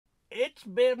It's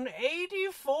been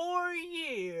 84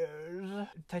 years.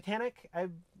 Titanic?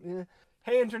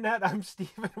 Hey, Internet, I'm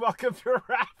Steven. Welcome to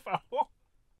Raffo.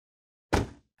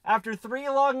 After 3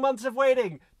 long months of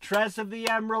waiting, Tress of the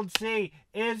Emerald Sea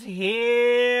is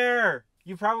here.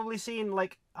 You've probably seen,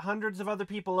 like, hundreds of other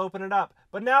people open it up.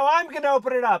 But now I'm going to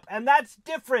open it up, and that's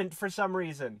different for some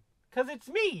reason. Because it's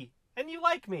me, and you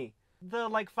like me. The,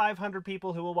 like, 500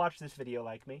 people who will watch this video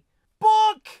like me.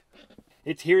 Book!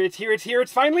 It's here, it's here, it's here,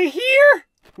 it's finally here!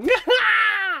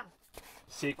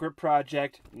 Secret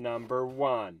project number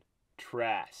 1.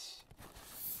 Tress.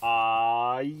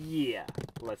 Yeah.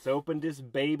 Let's open this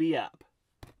baby up.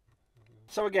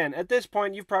 So again, at this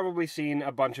point, you've probably seen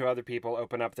a bunch of other people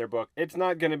open up their book. It's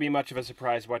not going to be much of a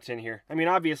surprise what's in here. I mean,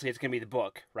 obviously it's going to be the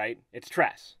book, right? It's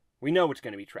Tress. We know it's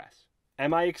going to be Tress.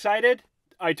 Am I excited?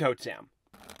 I totes am.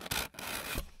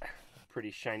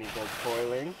 Pretty shiny gold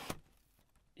foiling.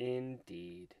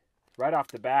 Indeed. Right off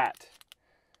the bat.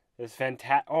 This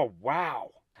fantastic. Oh,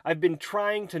 wow. I've been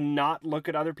trying to not look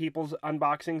at other people's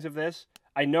unboxings of this.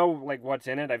 I know, like, what's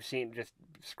in it. I've seen just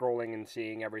scrolling and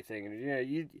seeing everything.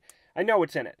 And, I know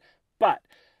what's in it. But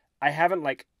I haven't,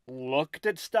 like, looked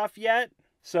at stuff yet.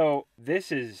 So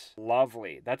this is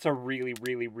lovely. That's a really,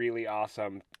 really, really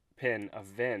awesome pin of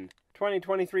Vin.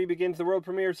 2023 begins the world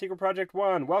premiere of Secret Project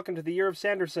 1. Welcome to the year of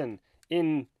Sanderson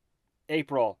in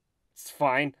April. It's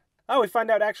fine. Oh, we find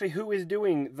out actually who is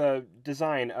doing the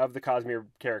design of the Cosmere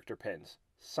character pins.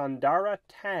 Sundara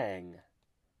Tang.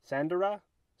 Sandara?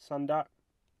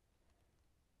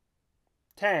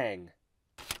 Tang.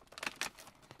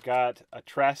 Got a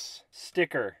Tress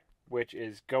sticker, which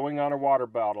is going on a water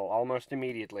bottle almost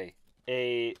immediately.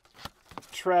 A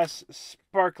Tress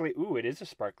sparkly... Ooh, it is a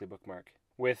sparkly bookmark.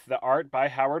 With the art by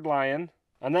Howard Lyon.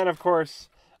 And then, of course,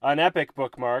 an epic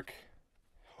bookmark.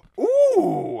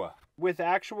 Ooh! With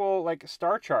actual, like,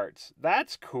 star charts.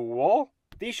 That's cool.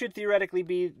 These should theoretically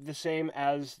be the same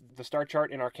as the star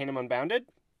chart in Arcanum Unbounded.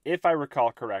 If I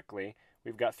recall correctly,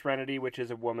 we've got Threnody, which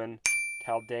is a woman.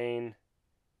 Taldane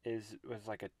was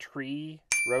like a tree.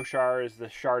 Roshar is the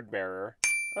shard bearer.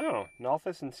 Oh,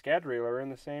 Nalthus and Scadrial are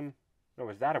in the same... Oh,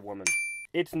 was that a woman?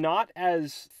 It's not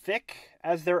as thick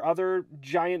as their other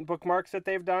giant bookmarks that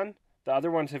they've done. The other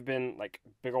ones have been, like,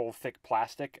 big old thick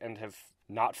plastic and have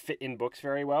not fit in books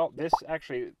very well. This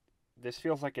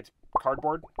feels like it's card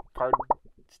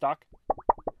stock.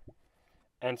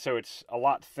 And so it's a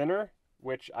lot thinner,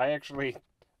 which I actually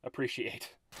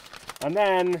appreciate. And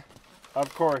then,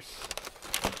 of course,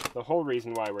 the whole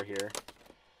reason why we're here.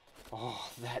 Oh,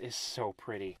 that is so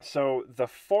pretty. So the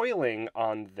foiling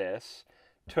on this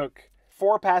took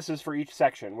 4 passes for each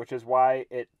section, which is why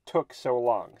it took so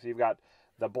long. So you've got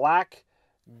the black,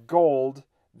 gold,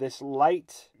 this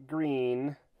light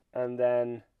green, and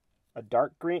then a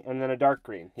dark green, and then a dark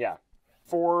green. Yeah.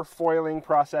 4 foiling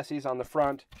processes on the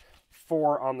front,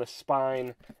 4 on the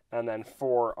spine, and then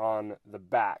 4 on the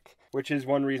back, which is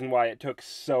one reason why it took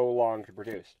so long to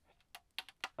produce.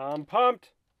 I'm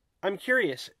pumped. I'm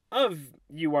curious, of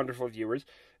you wonderful viewers,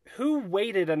 who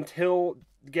waited until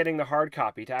getting the hard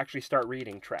copy to actually start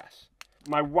reading Tress?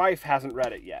 My wife hasn't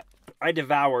read it yet. I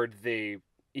devoured the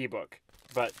ebook,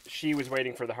 but she was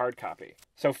waiting for the hard copy.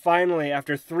 So finally,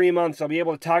 after 3 months, I'll be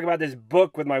able to talk about this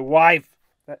book with my wife.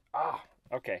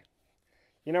 Okay.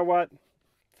 You know what?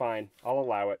 Fine. I'll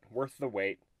allow it. Worth the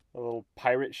wait. A little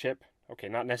pirate ship. Okay,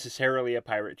 not necessarily a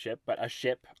pirate ship, but a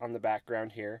ship on the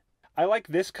background here. I like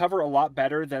this cover a lot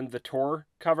better than the Tor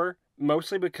cover,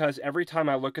 mostly because every time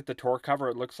I look at the Tor cover,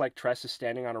 it looks like Tress is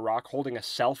standing on a rock holding a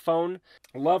cell phone.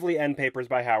 Lovely end papers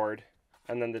by Howard,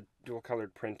 and then the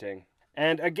dual-colored printing.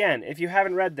 And again, if you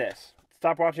haven't read this,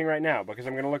 stop watching right now, because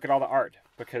I'm going to look at all the art,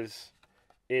 because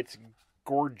it's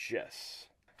gorgeous.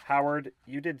 Howard,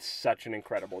 you did such an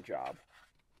incredible job.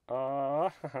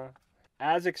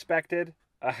 As expected,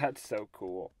 that's so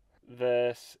cool.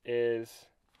 This is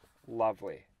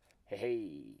lovely.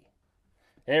 Hey,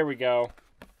 there we go.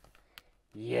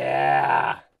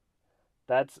 Yeah,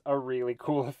 that's a really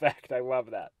cool effect. I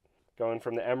love that. Going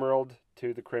from the Emerald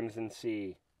to the Crimson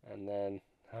Sea, and then,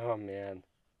 oh man,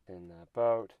 in that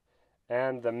boat.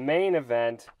 And the main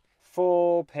event,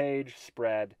 full page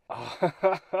spread.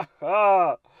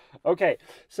 Okay,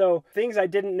 so things I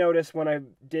didn't notice when I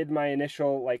did my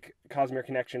initial, like, Cosmere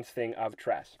Connections thing of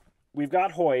Tress. We've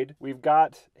got Hoyd. We've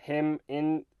got him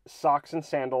in socks and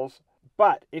sandals.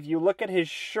 But if you look at his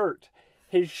shirt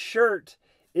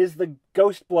is the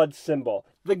Ghost Blood symbol.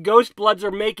 The Ghost Bloods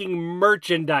are making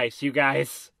merchandise, you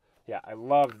guys. Yeah, I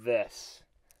love this.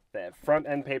 The front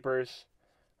end papers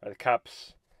are the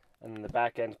cups, and then the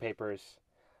back end papers,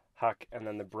 Huck, and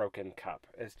then the broken cup.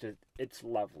 It's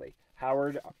lovely.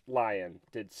 Howard Lyon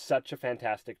did such a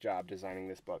fantastic job designing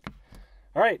this book.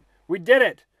 All right, we did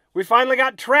it. We finally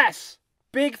got Tress.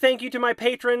 Big thank you to my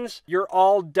patrons. You're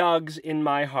all Dougs in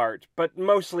my heart, but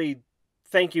mostly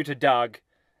thank you to Doug,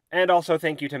 and also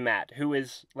thank you to Matt, who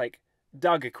is, like,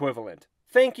 Doug equivalent.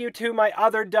 Thank you to my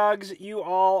other Dougs. You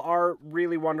all are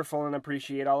really wonderful and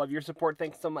appreciate all of your support.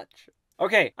 Thanks so much.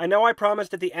 Okay, I know I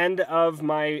promised at the end of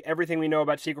my Everything We Know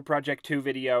About Secret Project 2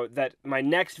 video that my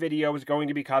next video was going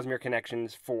to be Cosmere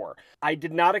Connections 4. I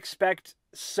did not expect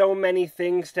so many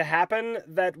things to happen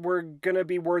that were gonna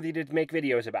be worthy to make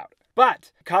videos about.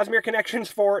 But Cosmere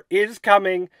Connections 4 is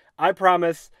coming, I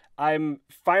promise. I'm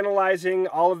finalizing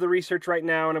all of the research right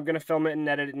now, and I'm going to film it and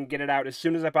edit it and get it out as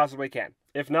soon as I possibly can.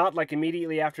 If not, like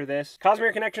immediately after this.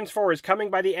 Cosmere Connections 4 is coming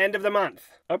by the end of the month.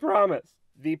 I promise.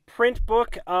 The print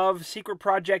book of Secret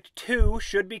Project 2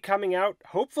 should be coming out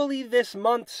hopefully this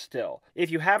month still.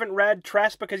 If you haven't read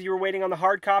Tress because you were waiting on the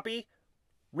hard copy,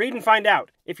 read and find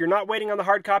out. If you're not waiting on the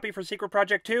hard copy for Secret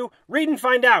Project 2, read and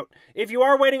find out. If you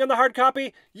are waiting on the hard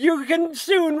copy, you can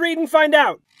soon read and find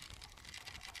out.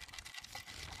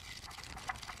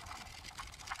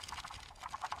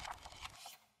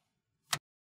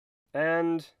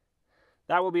 And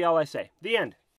that will be all I say. The end.